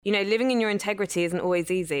You know, living in your integrity isn't always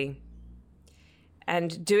easy.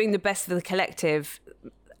 And doing the best for the collective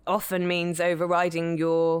often means overriding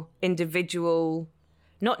your individual,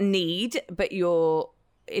 not need, but your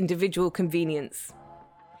individual convenience.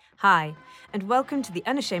 Hi, and welcome to the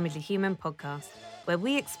Unashamedly Human podcast, where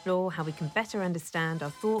we explore how we can better understand our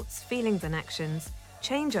thoughts, feelings, and actions,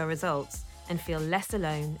 change our results, and feel less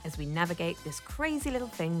alone as we navigate this crazy little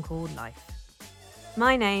thing called life.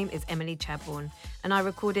 My name is Emily Chadbourne, and I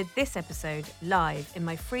recorded this episode live in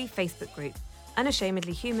my free Facebook group,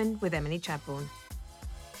 Unashamedly Human with Emily Chadbourne.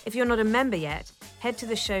 If you're not a member yet, head to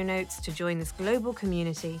the show notes to join this global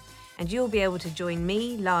community, and you'll be able to join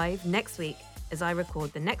me live next week as I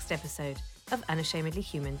record the next episode of Unashamedly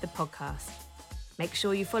Human, the podcast. Make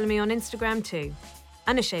sure you follow me on Instagram too,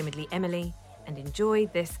 Unashamedly Emily, and enjoy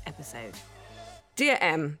this episode. Dear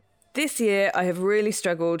Em, this year I have really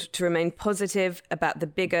struggled to remain positive about the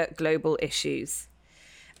bigger global issues.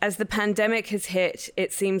 As the pandemic has hit,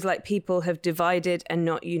 it seems like people have divided and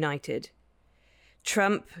not united.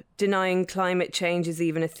 Trump denying climate change is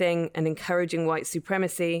even a thing and encouraging white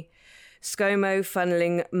supremacy, ScoMo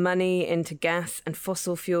funneling money into gas and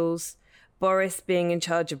fossil fuels, Boris being in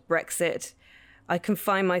charge of Brexit. I can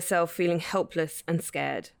find myself feeling helpless and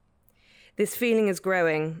scared. This feeling is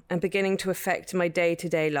growing and beginning to affect my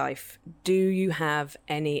day-to-day life. Do you have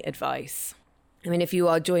any advice? I mean, if you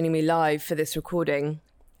are joining me live for this recording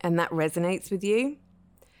and that resonates with you,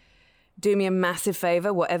 do me a massive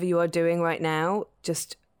favor, whatever you are doing right now,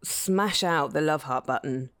 just smash out the love heart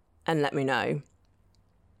button and let me know.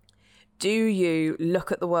 Do you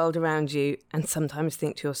look at the world around you and sometimes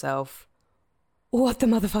think to yourself, what the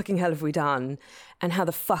motherfucking hell have we done? And how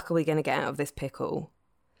the fuck are we going to get out of this pickle?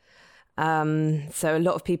 So a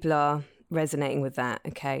lot of people are resonating with that,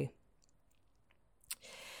 okay.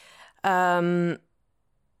 So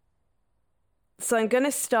I'm going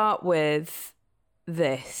to start with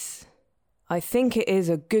this. I think it is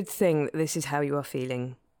a good thing that this is how you are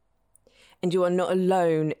feeling. And you are not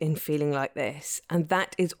alone in feeling like this. And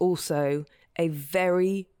that is also a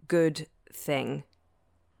very good thing.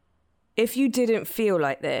 If you didn't feel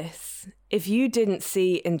like this, if you didn't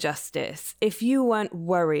see injustice, if you weren't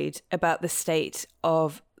worried about the state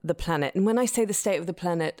of the planet, and when I say the state of the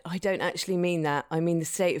planet, I don't actually mean that. I mean the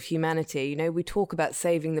state of humanity. You know, we talk about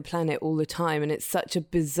saving the planet all the time, and it's such a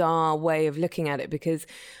bizarre way of looking at it because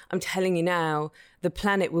I'm telling you now, the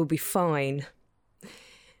planet will be fine.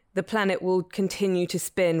 The planet will continue to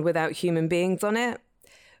spin without human beings on it.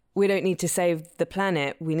 We don't need to save the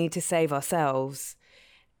planet. We need to save ourselves.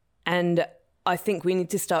 And I think we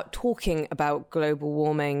need to start talking about global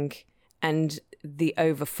warming and the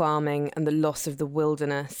over-farming and the loss of the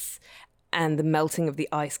wilderness and the melting of the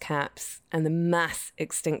ice caps and the mass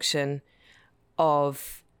extinction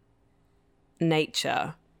of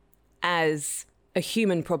nature as a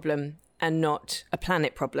human problem and not a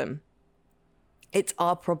planet problem. It's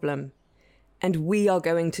our problem, and we are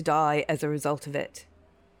going to die as a result of it.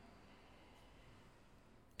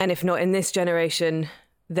 And if not in this generation,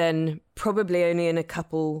 then probably only in a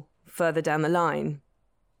couple further down the line.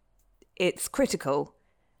 It's critical.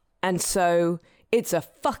 And so it's a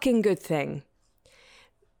fucking good thing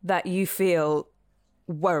that you feel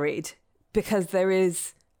worried, because there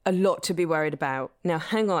is a lot to be worried about. Now,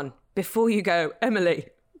 hang on. Before you go, Emily,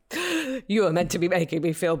 you are meant to be making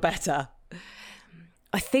me feel better.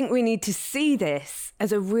 I think we need to see this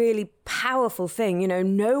as a really powerful thing. You know,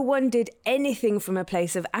 no one did anything from a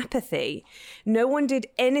place of apathy. No one did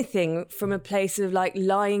anything from a place of like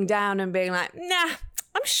lying down and being like, nah,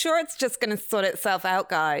 I'm sure it's just going to sort itself out,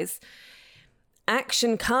 guys.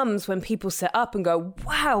 Action comes when people sit up and go,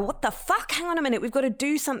 wow, what the fuck? Hang on a minute. We've got to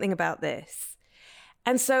do something about this.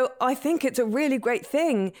 And so I think it's a really great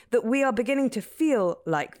thing that we are beginning to feel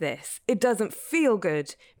like this. It doesn't feel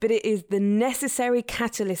good, but it is the necessary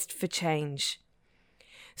catalyst for change.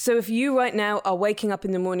 So if you right now are waking up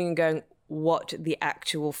in the morning and going, what the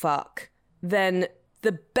actual fuck? Then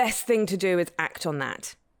the best thing to do is act on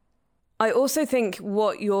that. I also think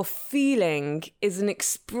what you're feeling is an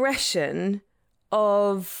expression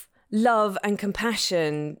of love and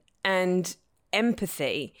compassion and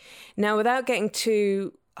empathy. Now, without getting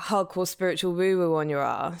too hardcore spiritual woo-woo on your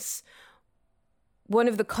ass, one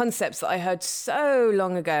of the concepts that I heard so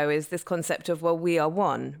long ago is this concept of, well, we are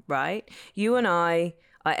one, right? You and I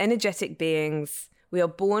are energetic beings. We are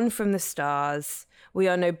born from the stars. We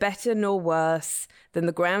are no better nor worse than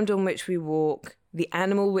the ground on which we walk, the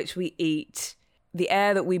animal which we eat, the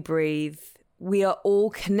air that we breathe. We are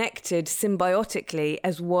all connected symbiotically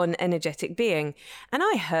as one energetic being. And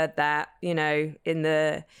I heard that, you know, in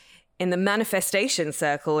the in the manifestation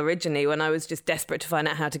circle originally when I was just desperate to find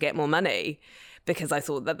out how to get more money, because I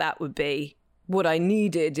thought that that would be what I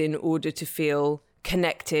needed in order to feel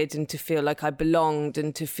connected and to feel like I belonged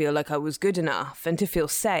and to feel like I was good enough and to feel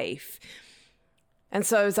safe. And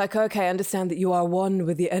so I was like, okay, I understand that you are one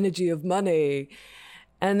with the energy of money.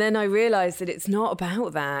 And then I realized that it's not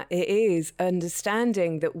about that. It is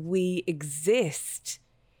understanding that we exist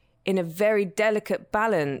in a very delicate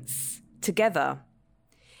balance together.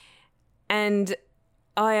 And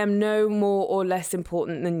I am no more or less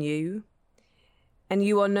important than you. And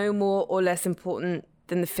you are no more or less important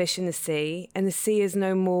than the fish in the sea. And the sea is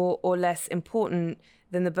no more or less important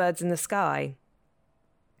than the birds in the sky.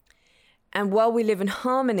 And while we live in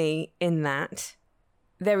harmony in that,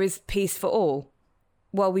 there is peace for all.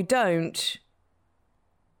 While we don't,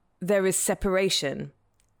 there is separation.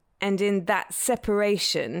 And in that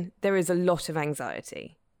separation, there is a lot of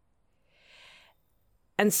anxiety.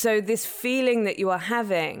 And so this feeling that you are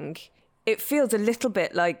having, it feels a little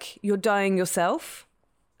bit like you're dying yourself,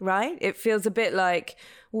 right? It feels a bit like,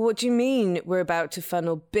 what do you mean we're about to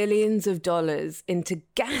funnel billions of dollars into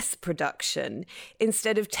gas production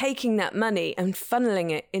instead of taking that money and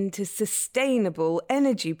funneling it into sustainable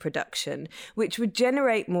energy production, which would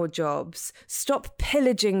generate more jobs, stop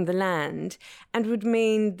pillaging the land, and would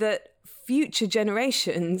mean that future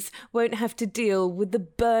generations won't have to deal with the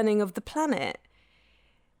burning of the planet?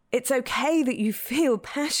 It's okay that you feel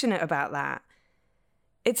passionate about that.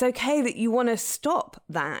 It's okay that you want to stop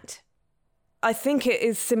that. I think it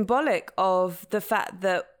is symbolic of the fact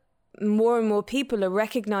that more and more people are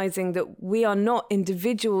recognizing that we are not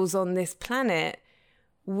individuals on this planet.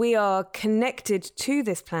 We are connected to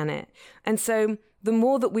this planet. And so the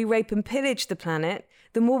more that we rape and pillage the planet,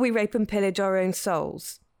 the more we rape and pillage our own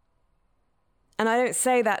souls. And I don't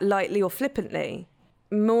say that lightly or flippantly.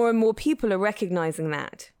 More and more people are recognizing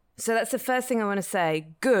that. So that's the first thing I want to say.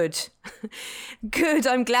 Good. Good.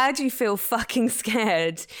 I'm glad you feel fucking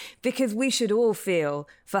scared, because we should all feel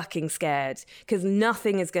fucking scared, because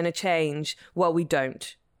nothing is going to change while we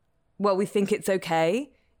don't. While we think it's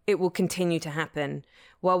okay, it will continue to happen.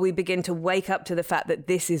 While we begin to wake up to the fact that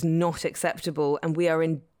this is not acceptable and we are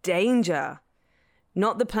in danger,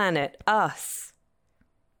 not the planet, us,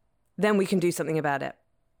 then we can do something about it.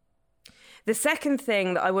 The second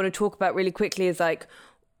thing that I want to talk about really quickly is like,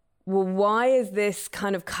 well, why has this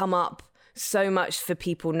kind of come up so much for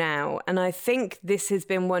people now? And I think this has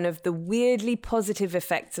been one of the weirdly positive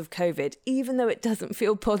effects of COVID. Even though it doesn't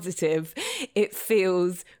feel positive, it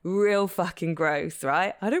feels real fucking gross,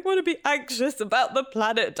 right? I don't want to be anxious about the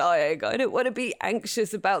planet dying. I don't want to be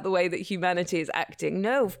anxious about the way that humanity is acting.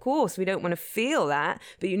 No, of course, we don't want to feel that.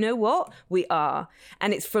 But you know what? We are.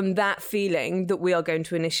 And it's from that feeling that we are going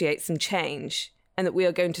to initiate some change, and that we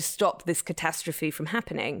are going to stop this catastrophe from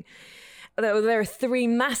happening. There are three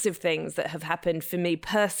massive things that have happened for me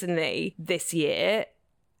personally this year.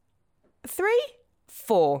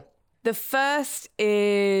 4. The first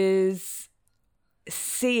is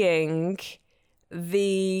seeing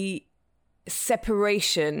the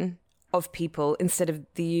separation of people instead of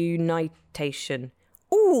the unitation.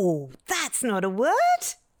 Ooh, that's not a word.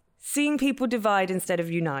 Seeing people divide instead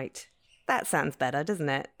of unite. That sounds better, doesn't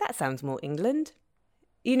it? That sounds more England.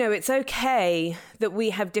 You know, it's okay that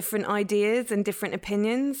we have different ideas and different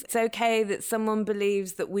opinions. It's okay that someone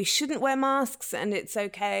believes that we shouldn't wear masks, and it's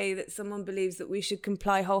okay that someone believes that we should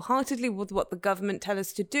comply wholeheartedly with what the government tell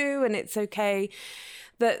us to do, and it's okay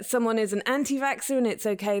that someone is an anti-vaxxer, and it's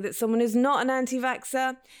okay that someone is not an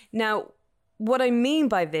anti-vaxxer. Now, what I mean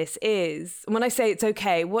by this is, when I say it's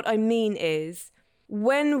okay, what I mean is,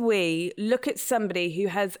 when we look at somebody who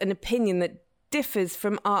has an opinion that differs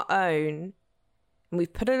from our own, and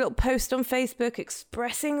we've put a little post on Facebook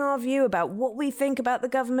expressing our view about what we think about the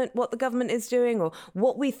government, what the government is doing, or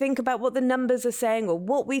what we think about what the numbers are saying, or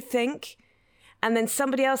what we think, and then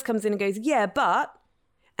somebody else comes in and goes, yeah, but,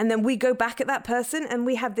 and then we go back at that person, and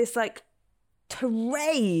we have this like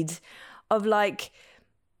tirade of like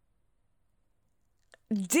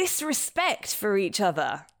disrespect for each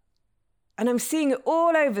other. And I'm seeing it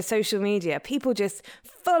all over social media. People just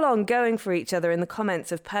full on going for each other in the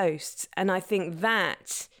comments of posts. And I think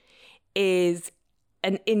that is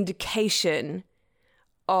an indication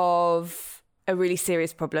of a really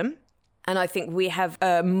serious problem. And I think we have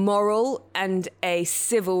a moral and a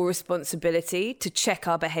civil responsibility to check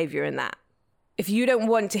our behavior in that. If you don't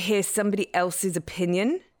want to hear somebody else's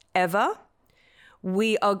opinion ever,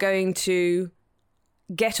 we are going to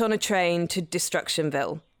get on a train to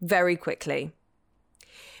Destructionville very quickly.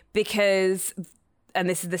 Because, and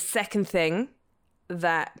this is the second thing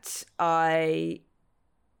that I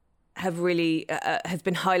have really has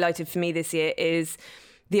been highlighted for me this year is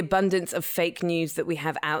the abundance of fake news that we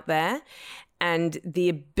have out there, and the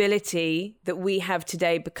ability that we have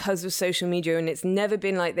today because of social media. And it's never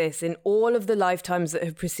been like this in all of the lifetimes that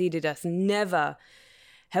have preceded us. Never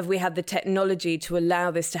have we had the technology to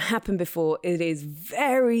allow this to happen before. It is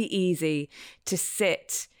very easy to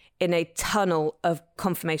sit in a tunnel of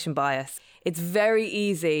confirmation bias. It's very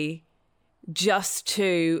easy just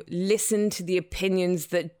to listen to the opinions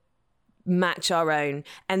that match our own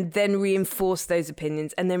and then reinforce those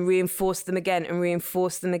opinions and then reinforce them again and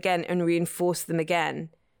reinforce them again and reinforce them again.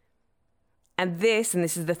 And this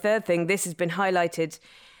is the third thing, this has been highlighted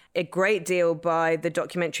a great deal by the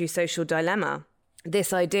documentary Social Dilemma.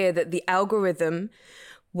 This idea that the algorithm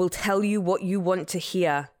will tell you what you want to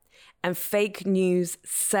hear, and fake news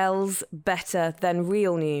sells better than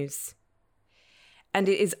real news. And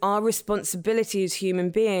it is our responsibility as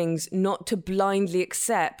human beings not to blindly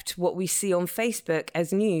accept what we see on Facebook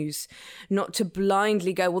as news, not to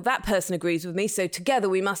blindly go, well, that person agrees with me, so together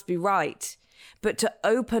we must be right. But to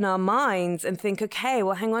open our minds and think, okay,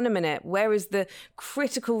 well, hang on a minute. Where is the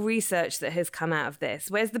critical research that has come out of this?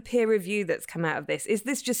 Where's the peer review that's come out of this? Is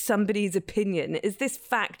this just somebody's opinion? Is this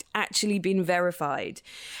fact actually been verified?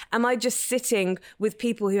 Am I just sitting with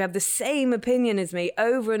people who have the same opinion as me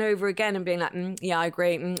over and over again and being like, yeah, I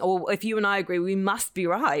agree. Or if you and I agree, we must be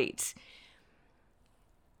right.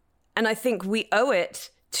 And I think we owe it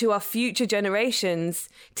to our future generations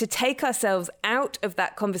to take ourselves out of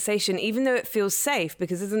that conversation, even though it feels safe,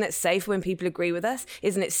 because isn't it safe when people agree with us?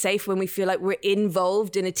 Isn't it safe when we feel like we're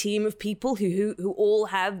involved in a team of people who all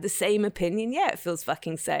have the same opinion? Yeah, it feels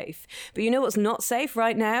fucking safe. But you know what's not safe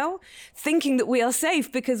right now? Thinking that we are safe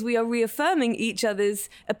because we are reaffirming each other's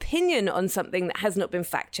opinion on something that has not been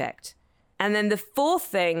fact-checked. And then the fourth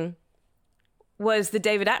thing was the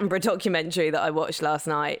David Attenborough documentary that I watched last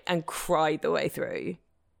night and cried the way through.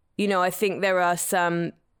 You know, I think there are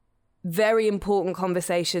some very important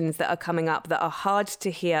conversations that are coming up that are hard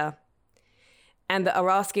to hear and that are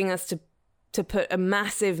asking us to put a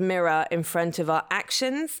massive mirror in front of our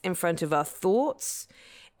actions, in front of our thoughts,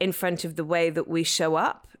 in front of the way that we show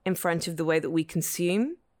up, in front of the way that we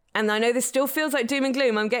consume. And I know this still feels like doom and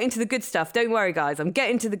gloom. I'm getting to the good stuff. Don't worry, guys. I'm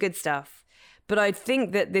getting to the good stuff. But I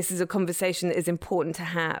think that this is a conversation that is important to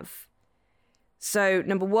have. So,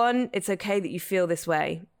 number one, it's okay that you feel this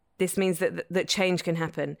way. This means that change can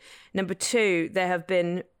happen. Number two, there have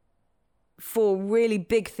been 4 really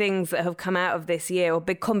big things that have come out of this year, or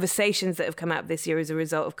big conversations that have come out of this year as a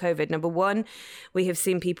result of COVID. Number one, we have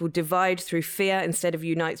seen people divide through fear instead of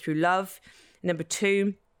unite through love. Number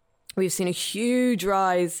two, we've seen a huge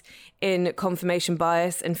rise in confirmation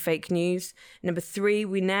bias and fake news. Number 3,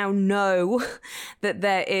 we now know that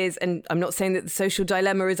there is, and I'm not saying that the Social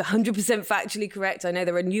Dilemma is 100% factually correct. I know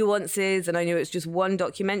there are nuances and I know it's just one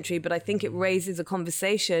documentary, but I think it raises a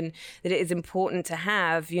conversation that it is important to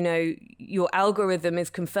have. You know, your algorithm is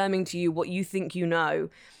confirming to you what you think you know.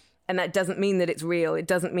 And that doesn't mean that it's real. It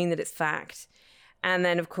doesn't mean that it's fact. And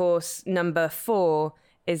then, of course, number 4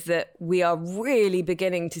 is that we are really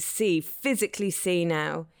beginning to physically see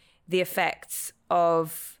now, the effects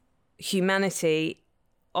of humanity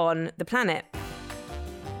on the planet.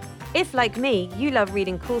 If, like me, you love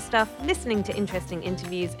reading cool stuff, listening to interesting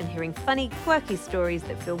interviews, and hearing funny, quirky stories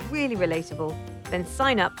that feel really relatable, then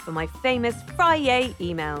sign up for my famous Friday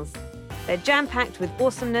emails. They're jam-packed with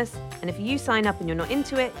awesomeness, and if you sign up and you're not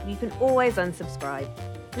into it, you can always unsubscribe.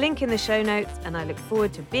 Link in the show notes, and I look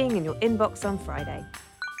forward to being in your inbox on Friday.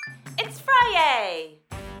 It's Friday!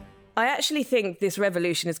 I actually think this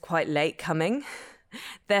revolution is quite late coming.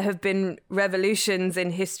 There have been revolutions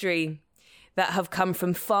in history that have come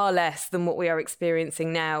from far less than what we are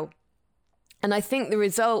experiencing now. And I think the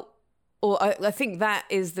result, or I think that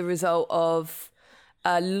is the result of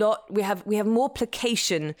a lot. We have more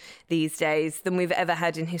placation these days than we've ever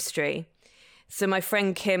had in history. So my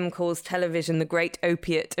friend Kim calls television the great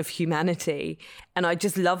opiate of humanity. And I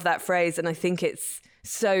just love that phrase. And I think it's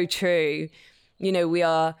so true. You know, we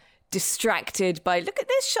are distracted by, look at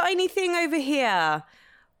this shiny thing over here,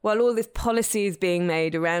 while all this policy is being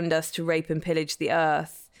made around us to rape and pillage the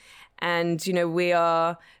earth. And, you know, we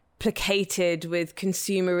are placated with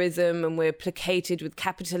consumerism and we're placated with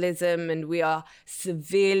capitalism, and we are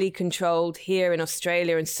severely controlled here in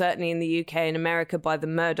Australia and certainly in the UK and America by the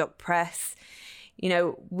Murdoch press. You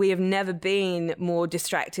know, we have never been more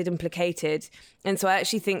distracted and placated. And so I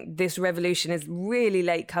actually think this revolution is really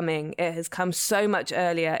late coming. It has come so much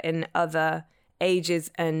earlier in other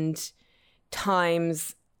ages and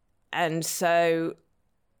times. And so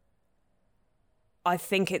I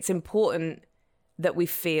think it's important that we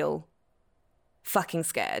feel fucking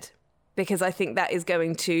scared. because I think that is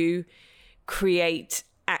going to create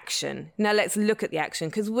action. Now let's look at the action,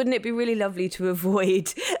 because wouldn't it be really lovely to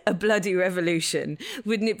avoid a bloody revolution?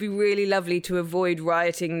 Wouldn't it be really lovely to avoid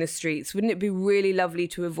rioting in the streets? Wouldn't it be really lovely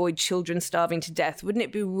to avoid children starving to death? Wouldn't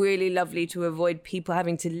it be really lovely to avoid people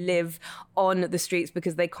having to live on the streets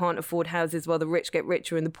because they can't afford houses while the rich get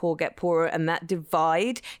richer and the poor get poorer, and that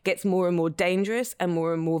divide gets more and more dangerous and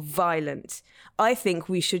more violent? I think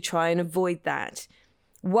we should try and avoid that,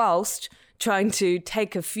 whilst trying to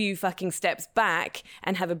take a few fucking steps back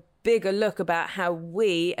and have a bigger look about how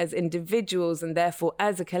we as individuals, and therefore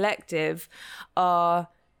as a collective, are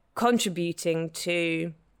contributing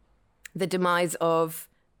to the demise of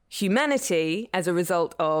humanity as a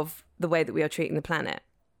result of the way that we are treating the planet.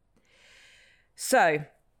 So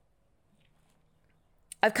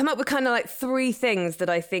I've come up with kind of like 3 things that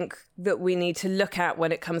I think that we need to look at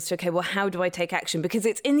when it comes to, okay, well, how do I take action? Because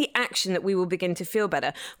it's in the action that we will begin to feel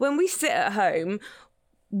better. When we sit at home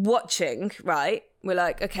watching, right, we're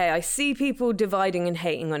like, okay, I see people dividing and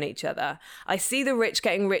hating on each other. I see the rich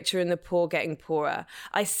getting richer and the poor getting poorer.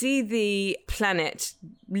 I see the planet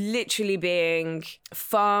literally being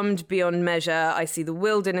farmed beyond measure. I see the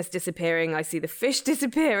wilderness disappearing. I see the fish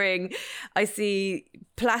disappearing. I see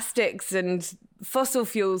plastics and fossil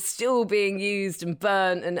fuels still being used and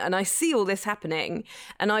burnt, and I see all this happening,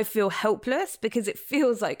 and I feel helpless because it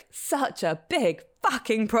feels like such a big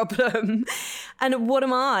fucking problem. And what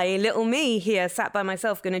am I, little me here sat by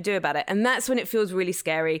myself, going to do about it? And that's when it feels really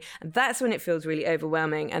scary, and that's when it feels really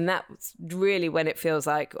overwhelming, and that's really when it feels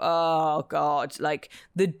like, oh God, like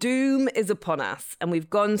the doom is upon us, and we've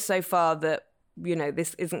gone so far that, you know,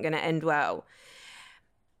 this isn't going to end well.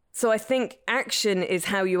 So I think action is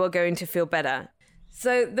how you are going to feel better.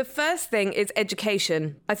 So the first thing is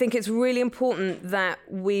education. I think it's really important that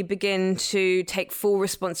we begin to take full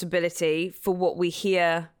responsibility for what we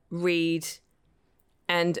hear, read,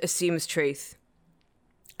 and assume as truth.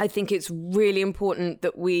 I think it's really important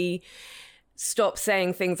that we stop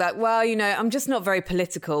saying things like, well, you know, I'm just not very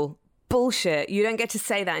political. Bullshit. You don't get to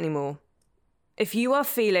say that anymore. If you are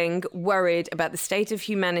feeling worried about the state of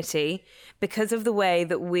humanity because of the way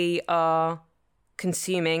that we are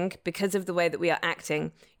consuming, because of the way that we are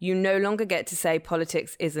acting, you no longer get to say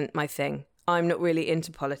politics isn't my thing. I'm not really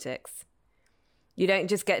into politics. You don't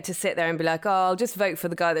just get to sit there and be like, oh, I'll just vote for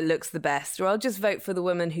the guy that looks the best, or I'll just vote for the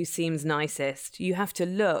woman who seems nicest. You have to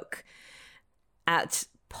look at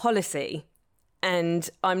policy. And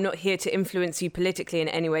I'm not here to influence you politically in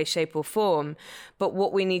any way, shape or form. But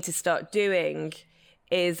what we need to start doing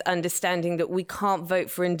is understanding that we can't vote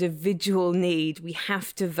for individual need. We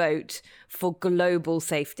have to vote for global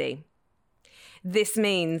safety. This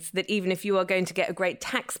means that even if you are going to get a great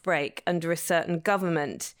tax break under a certain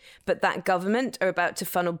government, but that government are about to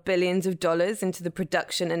funnel billions of dollars into the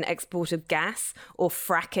production and export of gas or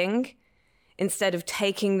fracking, instead of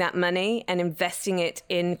taking that money and investing it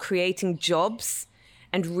in creating jobs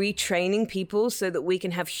and retraining people so that we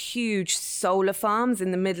can have huge solar farms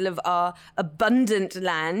in the middle of our abundant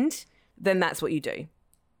land, then that's what you do.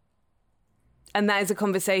 And that is a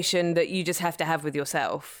conversation that you just have to have with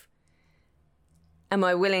yourself. Am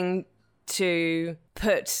I willing to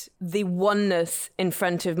put the oneness in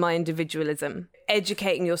front of my individualism?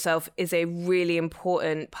 Educating yourself is a really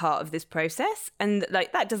important part of this process. And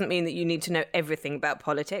like, that doesn't mean that you need to know everything about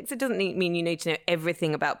politics. It doesn't mean you need to know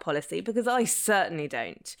everything about policy, because I certainly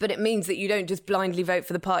don't. But it means that you don't just blindly vote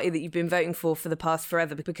for the party that you've been voting for the past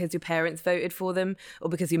forever because your parents voted for them, or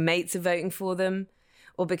because your mates are voting for them,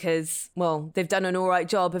 or because, well, they've done an all right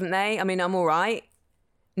job, haven't they? I mean, I'm all right.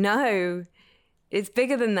 No, it's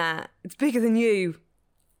bigger than that. It's bigger than you.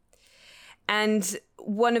 And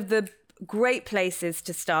one of the great places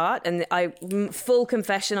to start, and full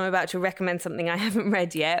confession, I'm about to recommend something I haven't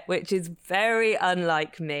read yet, which is very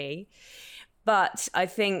unlike me. But I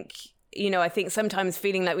think, I think sometimes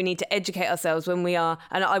feeling like we need to educate ourselves when we are,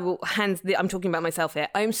 and I'm talking about myself here.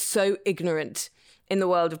 I'm so ignorant in the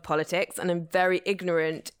world of politics, and I'm very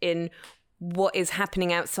ignorant in what is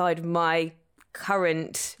happening outside of my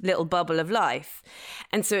current little bubble of life.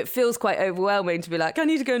 And so it feels quite overwhelming to be like, I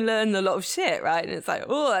need to go and learn a lot of shit, right? And it's like,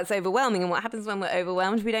 oh, that's overwhelming. And what happens when we're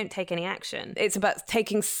overwhelmed? We don't take any action. It's about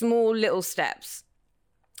taking small little steps.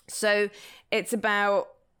 So I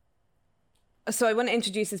want to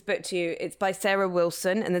introduce this book to you. It's by Sarah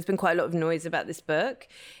Wilson, and there's been quite a lot of noise about this book.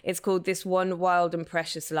 It's called This One Wild and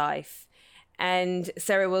Precious Life. And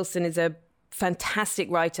Sarah Wilson is a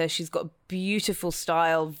fantastic writer. She's got a beautiful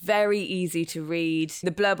style, very easy to read.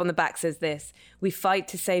 The blurb on the back says this: "We fight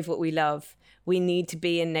to save what we love. We need to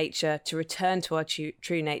be in nature, to return to our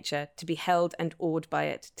true nature, to be held and awed by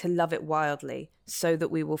it, to love it wildly, so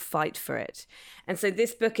that we will fight for it." And so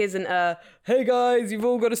this book isn't a, hey guys, you've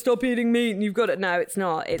all got to stop eating meat and you've got it. No, it's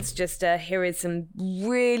not. It's just here is some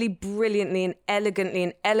really brilliantly and elegantly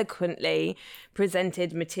and eloquently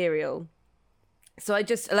presented material. So I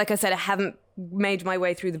just, like I said, I haven't made my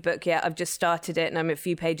way through the book yet. I've just started it and I'm a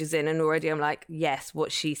few pages in and already I'm like, yes,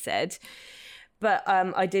 what she said. But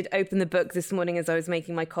I did open the book this morning as I was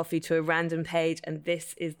making my coffee to a random page, and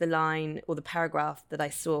this is the line or the paragraph that I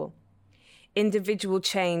saw. "Individual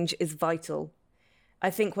change is vital. I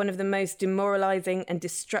think one of the most demoralizing and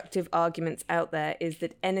destructive arguments out there is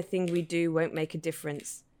that anything we do won't make a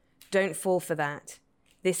difference. Don't fall for that.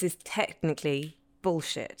 This is technically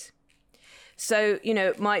bullshit." So,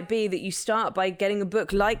 it might be that you start by getting a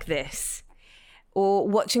book like this, or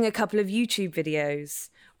watching a couple of YouTube videos,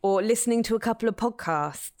 or listening to a couple of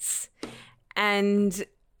podcasts, and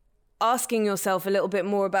asking yourself a little bit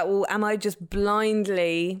more about, well, am I just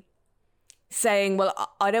blindly saying, well,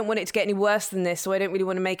 I don't want it to get any worse than this, so I don't really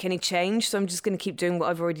want to make any change, so I'm just going to keep doing what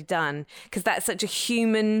I've already done? Because that's such a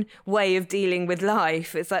human way of dealing with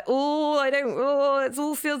life. It's like, it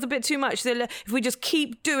all feels a bit too much. So if we just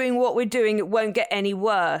keep doing what we're doing, it won't get any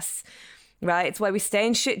worse. Right? It's why we stay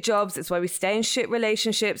in shit jobs. It's why we stay in shit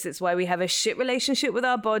relationships. It's why we have a shit relationship with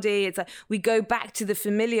our body. It's like we go back to the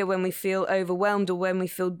familiar when we feel overwhelmed, or when we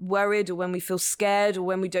feel worried, or when we feel scared, or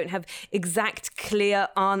when we don't have exact, clear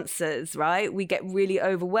answers, right? We get really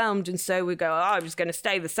overwhelmed. And so we go, I'm just going to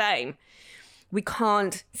stay the same. We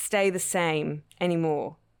can't stay the same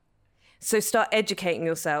anymore. So start educating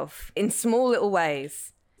yourself in small little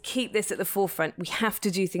ways. Keep this at the forefront. We have to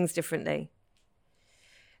do things differently.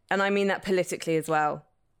 And I mean that politically as well.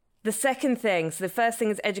 The second thing, so the first thing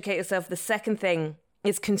is educate yourself. The second thing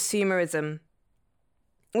is consumerism.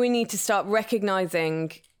 We need to start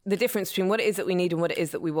recognizing the difference between what it is that we need and what it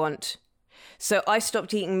is that we want. So I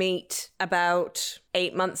stopped eating meat about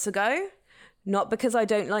 8 months ago, not because I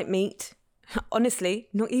don't like meat. Honestly,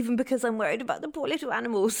 not even because I'm worried about the poor little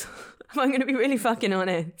animals. If I'm going to be really fucking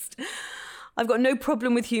honest. I've got no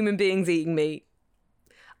problem with human beings eating meat.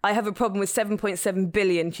 I have a problem with 7.7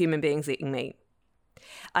 billion human beings eating meat.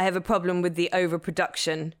 I have a problem with the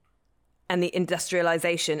overproduction and the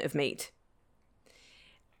industrialization of meat.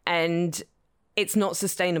 And it's not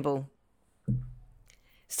sustainable.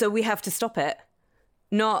 So we have to stop it.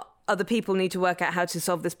 Not other people need to work out how to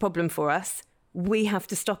solve this problem for us. We have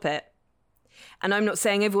to stop it. And I'm not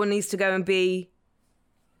saying everyone needs to go and be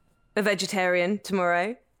a vegetarian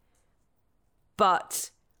tomorrow. But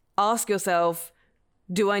ask yourself,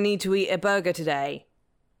 do I need to eat a burger today?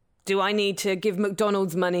 Do I need to give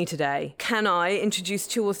McDonald's money today? Can I introduce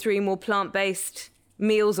 2 or 3 more plant-based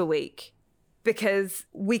meals a week? Because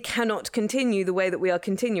we cannot continue the way that we are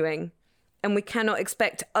continuing. And we cannot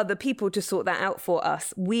expect other people to sort that out for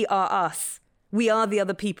us. We are us. We are the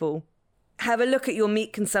other people. Have a look at your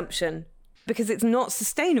meat consumption, because it's not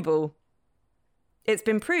sustainable. It's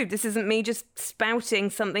been proved. This isn't me just spouting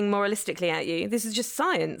something moralistically at you. This is just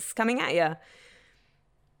science coming at you.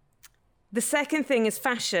 The second thing is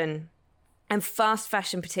fashion, and fast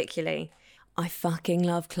fashion particularly. I fucking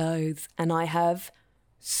love clothes, and I have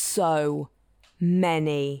so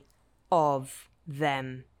many of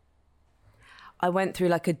them. I went through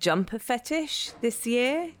like a jumper fetish this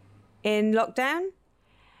year in lockdown.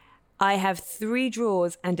 I have 3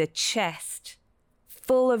 drawers and a chest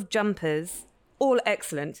full of jumpers, all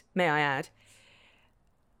excellent, may I add,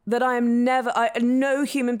 that no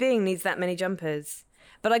human being needs that many jumpers.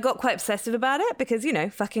 But I got quite obsessive about it because,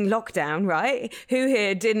 fucking lockdown, right? Who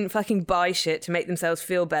here didn't fucking buy shit to make themselves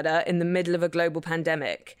feel better in the middle of a global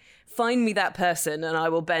pandemic? Find me that person and I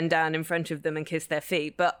will bend down in front of them and kiss their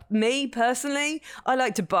feet. But me, personally, I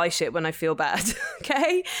like to buy shit when I feel bad,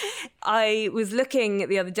 okay? I was looking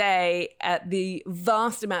the other day at the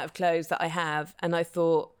vast amount of clothes that I have, and I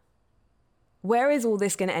thought, where is all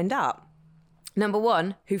this going to end up? Number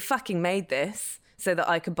one, who fucking made this? So that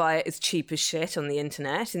I could buy it as cheap as shit on the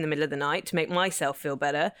internet in the middle of the night to make myself feel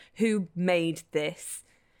better. Who made this?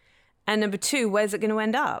 And number 2, where's it going to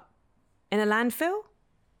end up? In a landfill?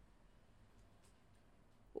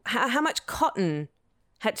 How much cotton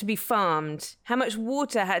had to be farmed? How much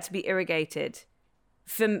water had to be irrigated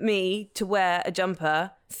for me to wear a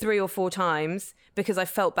jumper 3 or 4 times because I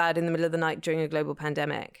felt bad in the middle of the night during a global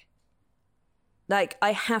pandemic? Like,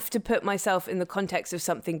 I have to put myself in the context of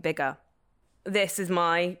something bigger. This is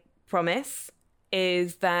my promise,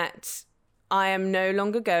 is that I am no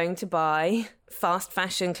longer going to buy fast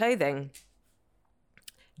fashion clothing.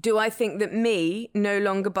 Do I think that me no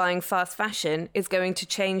longer buying fast fashion is going to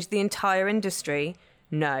change the entire industry?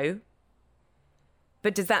 No.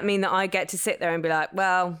 But does that mean that I get to sit there and be like,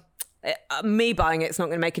 well, me buying it's not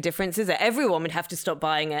going to make a difference, is it? Everyone would have to stop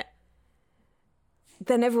buying it.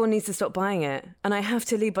 Then everyone needs to stop buying it. And I have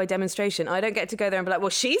to lead by demonstration. I don't get to go there and be like, well,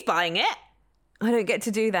 she's buying it. I don't get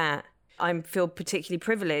to do that. I feel particularly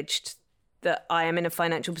privileged that I am in a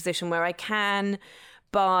financial position where I can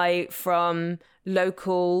buy from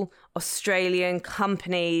local Australian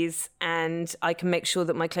companies, and I can make sure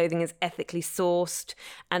that my clothing is ethically sourced,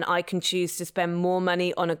 and I can choose to spend more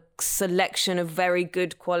money on a selection of very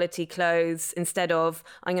good quality clothes instead of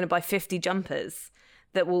I'm going to buy 50 jumpers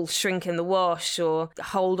that will shrink in the wash or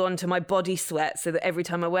hold on to my body sweat so that every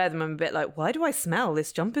time I wear them I'm a bit like, why do I smell?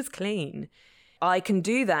 This jumper's clean. I can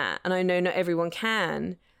do that, and I know not everyone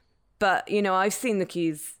can. But, you know, I've seen the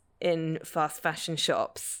queues in fast fashion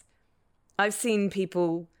shops. I've seen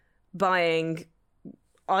people buying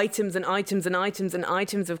items and items and items and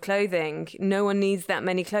items of clothing. No one needs that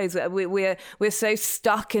many clothes. We're so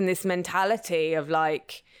stuck in this mentality of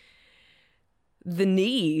like the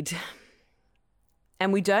need.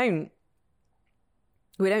 And we don't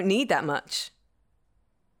need that much.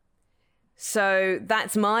 So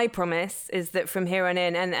that's my promise, is that from here on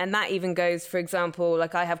in, and that even goes, for example,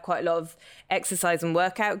 like I have quite a lot of exercise and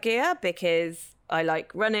workout gear because I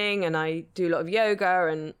like running and I do a lot of yoga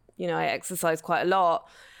and, you know, I exercise quite a lot.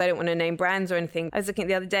 I don't want to name brands or anything. I was looking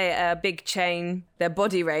the other day at a big chain, their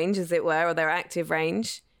body range, as it were, or their active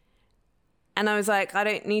range. And I was like, I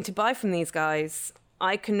don't need to buy from these guys.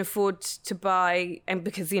 I can afford to buy, and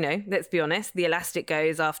because, you know, let's be honest, the elastic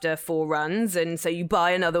goes after 4 runs. And so you buy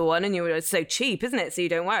another one and it's so cheap, isn't it? So you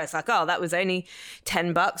don't worry. It's like, oh, that was only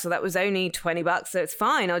 $10 or that was only $20. So it's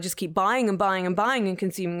fine. I'll just keep buying and buying and buying and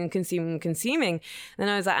consuming and consuming and consuming. And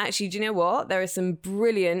I was like, actually, do you know what? There are some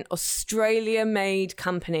brilliant Australia-made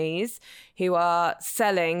companies who are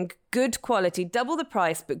selling good quality, double the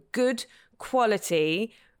price, but good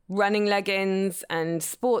quality running leggings and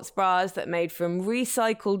sports bras that are made from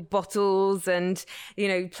recycled bottles and, you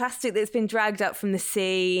know, plastic that's been dragged up from the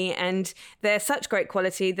sea. And they're such great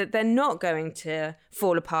quality that they're not going to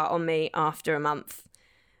fall apart on me after a month.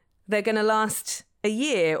 They're going to last a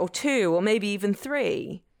year or 2 or maybe even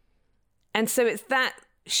 3. And so it's that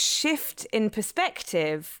shift in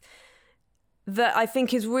perspective that I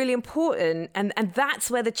think is really important. And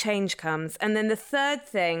that's where the change comes. And then the third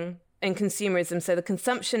thing in consumerism, so the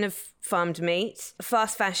consumption of farmed meat,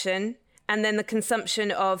 fast fashion, and then the consumption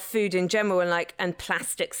of food in general and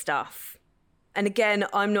plastic stuff. And again,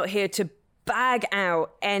 I'm not here to bag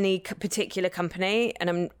out any particular company, and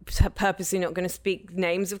I'm purposely not going to speak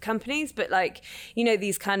names of companies, but like, you know,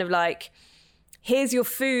 these kind of like, here's your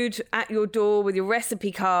food at your door with your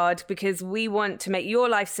recipe card because we want to make your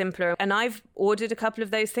life simpler. And I've ordered a couple of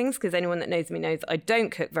those things because anyone that knows me knows that I don't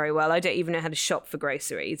cook very well. I don't even know how to shop for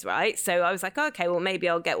groceries, right? So I was like, okay, well, maybe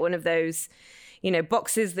I'll get one of those, you know,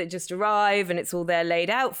 boxes that just arrive and it's all there laid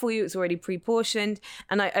out for you. It's already pre-portioned.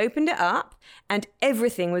 And I opened it up and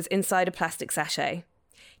everything was inside a plastic sachet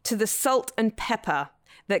to the salt and pepper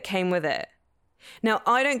that came with it. Now,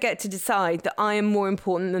 I don't get to decide that I am more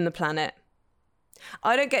important than the planet.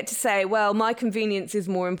 I don't get to say, well, my convenience is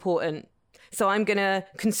more important, so I'm going to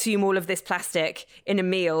consume all of this plastic in a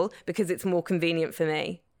meal because it's more convenient for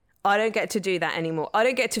me. I don't get to do that anymore. I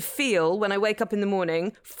don't get to feel when I wake up in the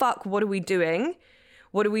morning, fuck, what are we doing?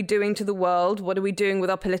 What are we doing to the world? What are we doing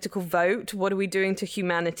with our political vote? What are we doing to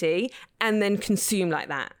humanity? And then consume like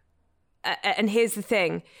that. And here's the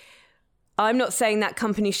thing. I'm not saying that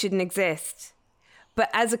company shouldn't exist. But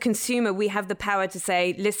as a consumer, we have the power to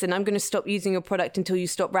say, listen, I'm going to stop using your product until you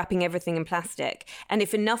stop wrapping everything in plastic. And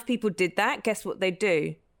if enough people did that, guess what they'd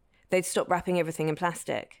do? They'd stop wrapping everything in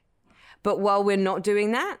plastic. But while we're not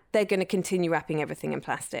doing that, they're going to continue wrapping everything in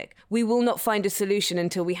plastic. We will not find a solution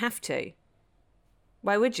until we have to.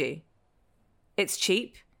 Why would you? It's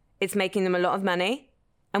cheap. It's making them a lot of money.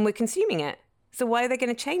 And we're consuming it. So why are they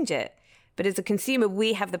going to change it? But as a consumer,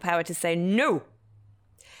 we have the power to say no.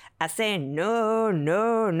 I say no,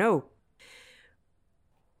 no, no.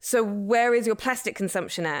 So where is your plastic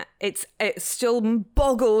consumption at? It still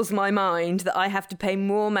boggles my mind that I have to pay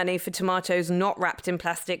more money for tomatoes not wrapped in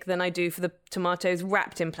plastic than I do for the tomatoes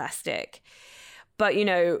wrapped in plastic. But, you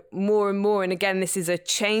know, more and more, and again, this is a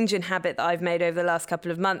change in habit that I've made over the last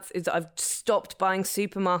couple of months, is I've stopped buying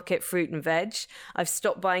supermarket fruit and veg. I've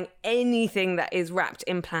stopped buying anything that is wrapped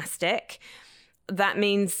in plastic. That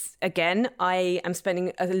means, again, I am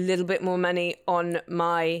spending a little bit more money on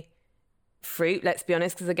my fruit, let's be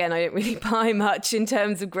honest, because again, I don't really buy much in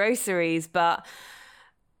terms of groceries. But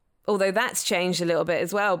although that's changed a little bit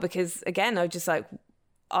as well, because again,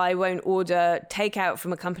 I won't order takeout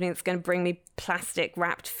from a company that's going to bring me plastic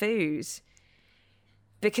wrapped food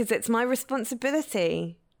because it's my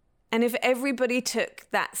responsibility. And if everybody took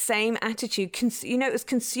that same attitude, as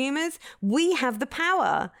consumers, we have the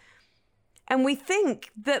power. And we think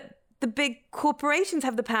that the big corporations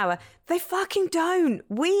have the power. They fucking don't.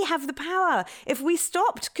 We have the power. If we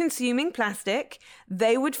stopped consuming plastic,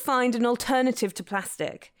 they would find an alternative to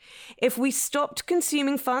plastic. If we stopped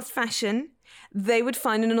consuming fast fashion, they would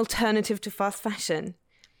find an alternative to fast fashion.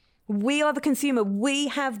 We are the consumer. We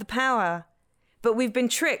have the power. But we've been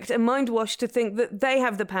tricked and mind-washed to think that they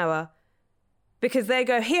have the power. Because they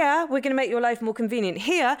go, here, we're going to make your life more convenient.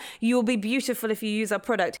 Here, you'll be beautiful if you use our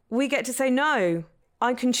product. We get to say, no,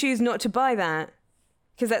 I can choose not to buy that.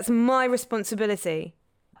 Because that's my responsibility.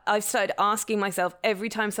 I've started asking myself every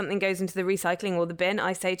time something goes into the recycling or the bin,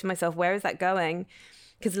 I say to myself, where is that going?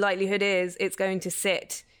 Because likelihood is it's going to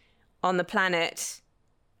sit on the planet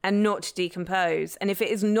and not decompose. And if it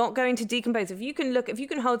is not going to decompose, if you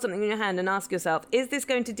can hold something in your hand and ask yourself, is this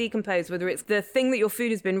going to decompose? Whether it's the thing that your food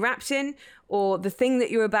has been wrapped in or the thing that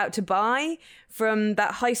you're about to buy from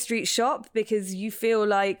that high street shop because you feel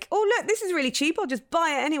like, oh, look, this is really cheap. I'll just buy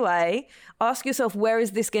it anyway. Ask yourself, where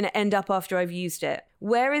is this going to end up after I've used it?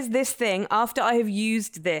 Where is this thing after I have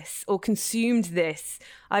used this or consumed this?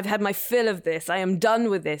 I've had my fill of this. I am done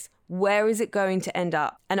with this. Where is it going to end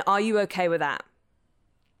up? And are you okay with that?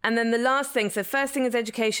 And then the last thing, so first thing is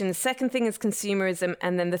education, the second thing is consumerism,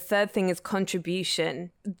 and then the third thing is contribution.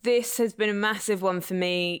 This has been a massive one for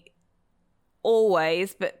me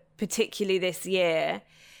always, but particularly this year,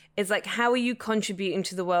 is like, how are you contributing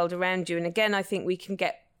to the world around you? And again, I think we can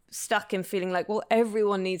get stuck in feeling like, well,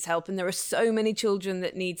 everyone needs help and there are so many children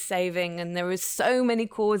that need saving and there are so many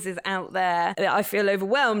causes out there that I feel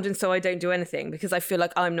overwhelmed, and so I don't do anything because I feel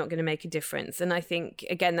like I'm not going to make a difference. And I think,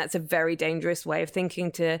 again, that's a very dangerous way of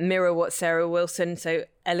thinking, to mirror what Sarah Wilson so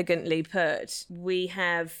elegantly put. We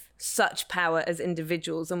have such power as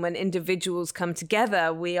individuals, and when individuals come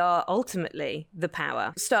together, we are ultimately the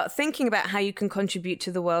power. Start thinking about how you can contribute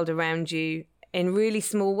to the world around you in really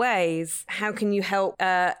small ways. How can you help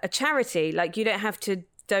a charity? Like, you don't have to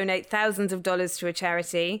donate thousands of dollars to a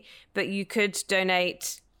charity, but you could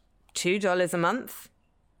donate $2 a month,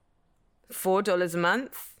 $4 a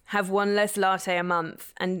month, have one less latte a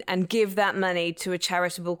month, and give that money to a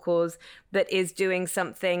charitable cause that is doing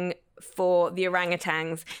something for the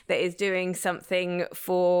orangutans, that is doing something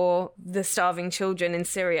for the starving children in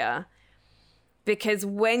Syria. Because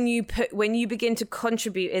when you begin to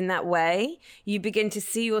contribute in that way, you begin to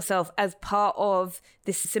see yourself as part of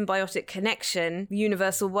this symbiotic connection,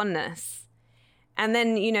 universal oneness. And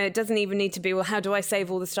then, it doesn't even need to be, well, how do I save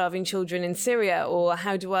all the starving children in Syria? Or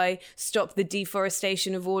how do I stop the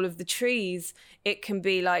deforestation of all of the trees? It can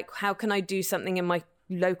be like, how can I do something in my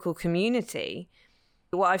local community?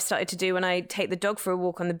 What I've started to do when I take the dog for a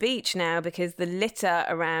walk on the beach now, because the litter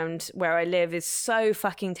around where I live is so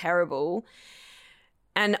fucking terrible.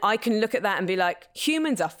 And I can look at that and be like,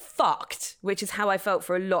 humans are fucked, which is how I felt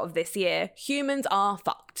for a lot of this year. Humans are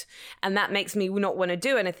fucked. And that makes me not want to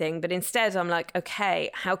do anything. But instead, I'm like,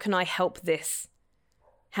 okay, how can I help this?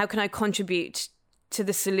 How can I contribute to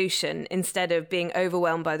the solution instead of being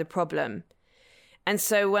overwhelmed by the problem? And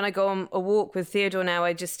so when I go on a walk with Theodore now,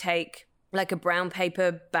 I just take like a brown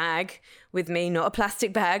paper bag with me, not a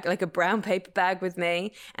plastic bag, like a brown paper bag with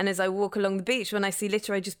me. And as I walk along the beach, when I see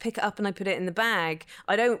litter, I just pick it up and I put it in the bag.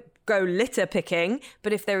 I don't go litter picking,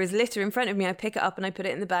 but if there is litter in front of me, I pick it up and I put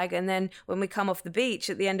it in the bag. And then when we come off the beach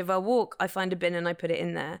at the end of our walk, I find a bin and I put it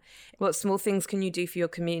in there. What small things can you do for your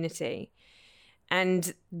community?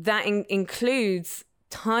 And that includes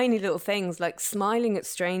tiny little things like smiling at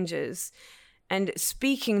strangers and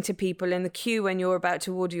speaking to people in the queue when you're about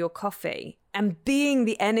to order your coffee, and being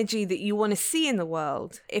the energy that you want to see in the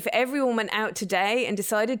world. If everyone went out today and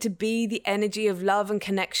decided to be the energy of love and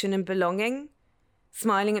connection and belonging,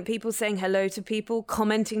 smiling at people, saying hello to people,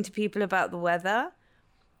 commenting to people about the weather,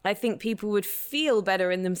 I think people would feel better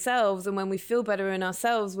in themselves. And when we feel better in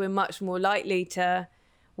ourselves, we're much more likely to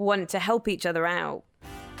want to help each other out.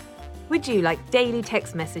 Would you like daily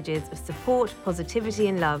text messages of support, positivity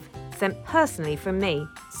and love sent personally from me,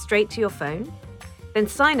 straight to your phone? Then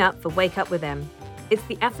sign up for Wake Up With Em. It's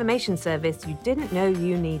the affirmation service you didn't know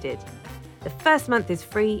you needed. The first month is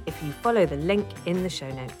free if you follow the link in the show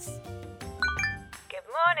notes. Good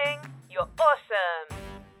morning. You're awesome.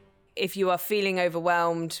 If you are feeling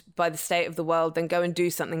overwhelmed by the state of the world, then go and do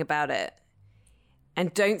something about it.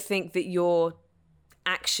 And don't think that you're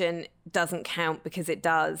action doesn't count because it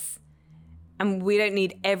does. And we don't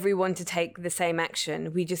need everyone to take the same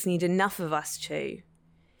action. We just need enough of us to.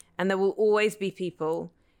 And there will always be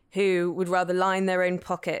people who would rather line their own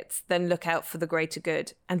pockets than look out for the greater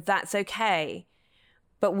good. And that's okay.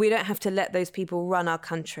 But we don't have to let those people run our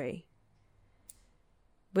country.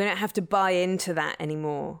 We don't have to buy into that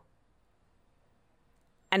anymore.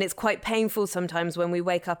 And it's quite painful sometimes when we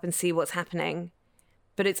wake up and see what's happening.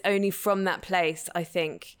 But it's only from that place, I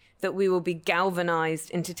think, that we will be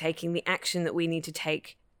galvanized into taking the action that we need to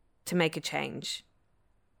take to make a change.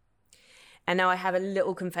 And now I have a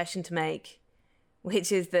little confession to make,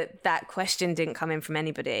 which is that question didn't come in from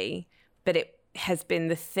anybody, but it has been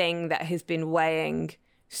the thing that has been weighing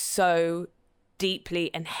so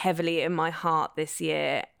deeply and heavily in my heart this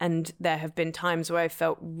year. And there have been times where I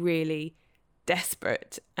felt really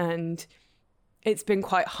desperate, and it's been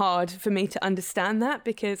quite hard for me to understand that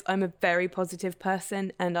because I'm a very positive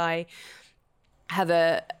person and I have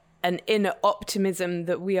an inner optimism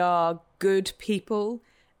that we are good people.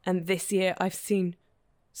 And this year I've seen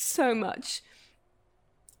so much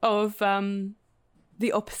of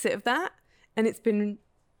the opposite of that, and it's been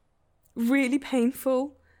really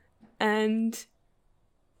painful. And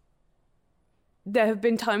there have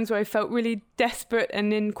been times where I felt really desperate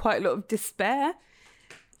and in quite a lot of despair,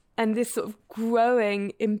 and this sort of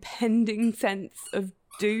growing, impending sense of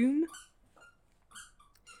doom,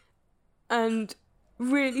 and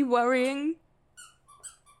really worrying.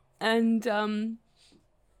 And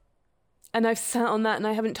I've sat on that and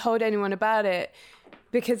I haven't told anyone about it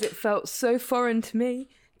because it felt so foreign to me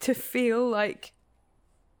to feel like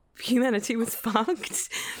humanity was fucked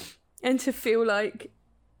and to feel like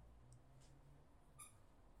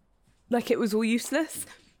it was all useless.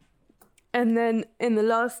 And then in the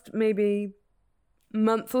last maybe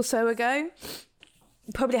month or so ago,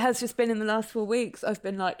 probably has just been in the last 4 weeks, I've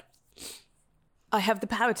been like, I have the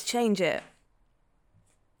power to change it.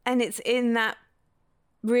 And it's in that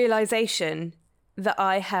realization that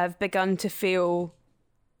I have begun to feel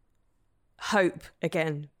hope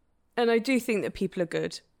again. And I do think that people are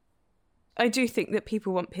good. I do think that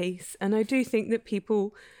people want peace. And I do think that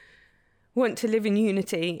people want to live in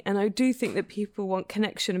unity. And I do think that people want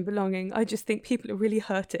connection and belonging. I just think people are really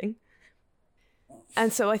hurting.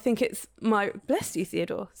 And so I think it's bless you,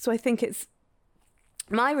 Theodore. So I think it's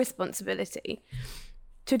my responsibility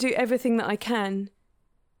to do everything that I can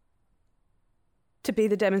to be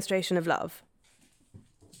the demonstration of love.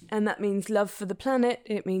 And that means love for the planet.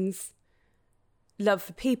 It means love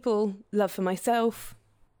for people, love for myself,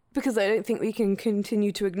 because I don't think we can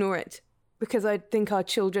continue to ignore it, because I think our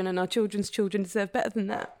children and our children's children deserve better than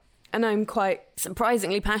that. And I'm quite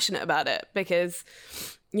surprisingly passionate about it because,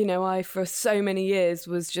 you know, I, for so many years,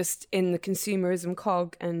 was just in the consumerism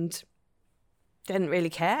cog and didn't really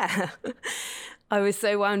care. I was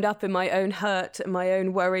so wound up in my own hurt and my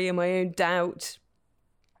own worry and my own doubt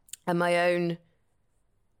and my own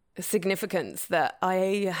significance that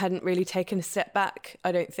I hadn't really taken a step back,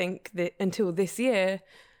 I don't think, until this year.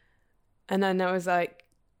 And then I was like,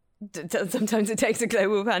 sometimes it takes a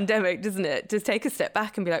global pandemic, doesn't it? To take a step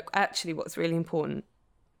back and be like, actually, what's really important?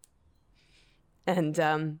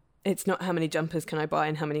 And it's not how many jumpers can I buy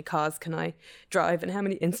and how many cars can I drive and how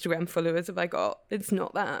many Instagram followers have I got. It's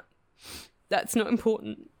not that. That's not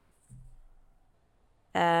important.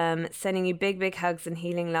 Sending you big, big hugs and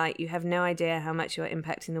healing light. You have no idea how much you're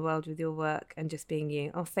impacting the world with your work and just being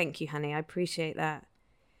you. Oh, thank you, honey. I appreciate that.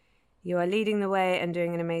 You are leading the way and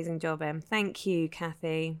doing an amazing job, Em. Thank you,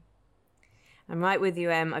 Kathy. I'm right with you,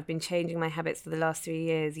 Em. I've been changing my habits for the last 3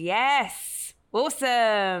 years. Yes!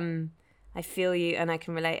 Awesome! I feel you and I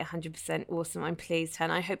can relate 100%. Awesome. I'm pleased,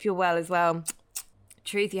 and I hope you're well as well.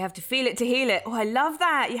 Truth, you have to feel it to heal it. Oh, I love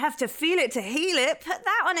that. You have to feel it to heal it. Put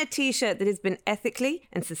that on a t-shirt that has been ethically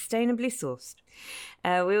and sustainably sourced.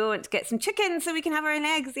 We all want to get some chickens so we can have our own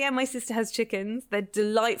eggs. Yeah, my sister has chickens. They're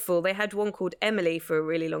delightful. They had one called Emily for a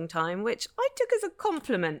really long time, which I took as a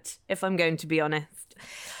compliment, if I'm going to be honest.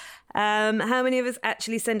 How many of us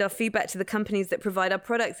actually send our feedback to the companies that provide our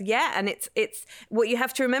products? Yeah, and it's what you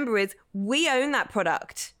have to remember is we own that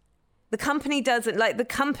product. The company doesn't. The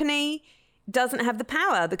company doesn't have the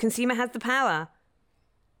power. The consumer has the power.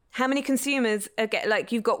 How many consumers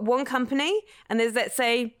you've got one company and there's, let's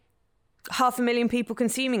say, 500,000 people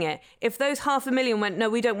consuming it. If those 500,000 went, no,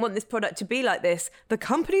 we don't want this product to be like this, the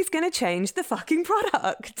company's going to change the fucking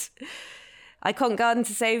product. I can't garden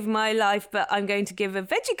to save my life, but I'm going to give a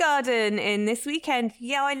veggie garden in this weekend.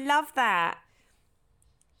 Yeah, I love that.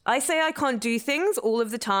 I say I can't do things all of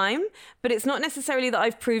the time, but it's not necessarily that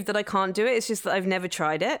I've proved that I can't do it. It's just that I've never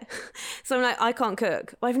tried it. So I'm like, I can't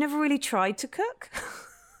cook. I've never really tried to cook.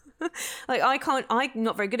 Like I'm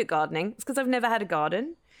not very good at gardening. It's because I've never had a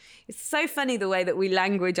garden. It's so funny the way that we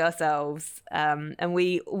language ourselves, and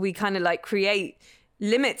we kind of like create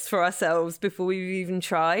limits for ourselves before we've even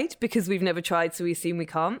tried, because we've never tried, so we assume we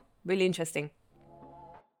can't. Really interesting.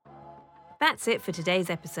 That's it for today's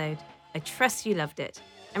episode. I trust you loved it.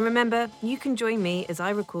 And remember, you can join me as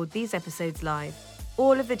I record these episodes live.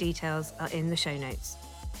 All of the details are in the show notes.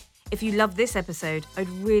 If you love this episode, I'd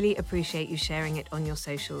really appreciate you sharing it on your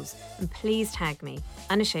socials, and please tag me,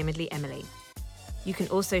 Unashamedly Emily. You can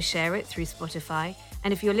also share it through Spotify,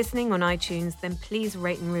 and if you're listening on iTunes, then please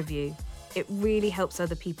rate and review. It really helps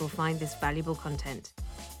other people find this valuable content.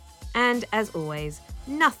 And as always,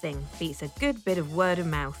 nothing beats a good bit of word of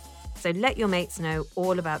mouth, so let your mates know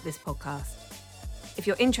all about this podcast. If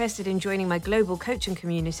you're interested in joining my global coaching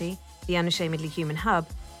community, the Unashamedly Human Hub,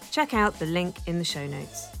 check out the link in the show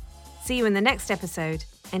notes. See you in the next episode,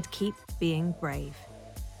 and keep being brave.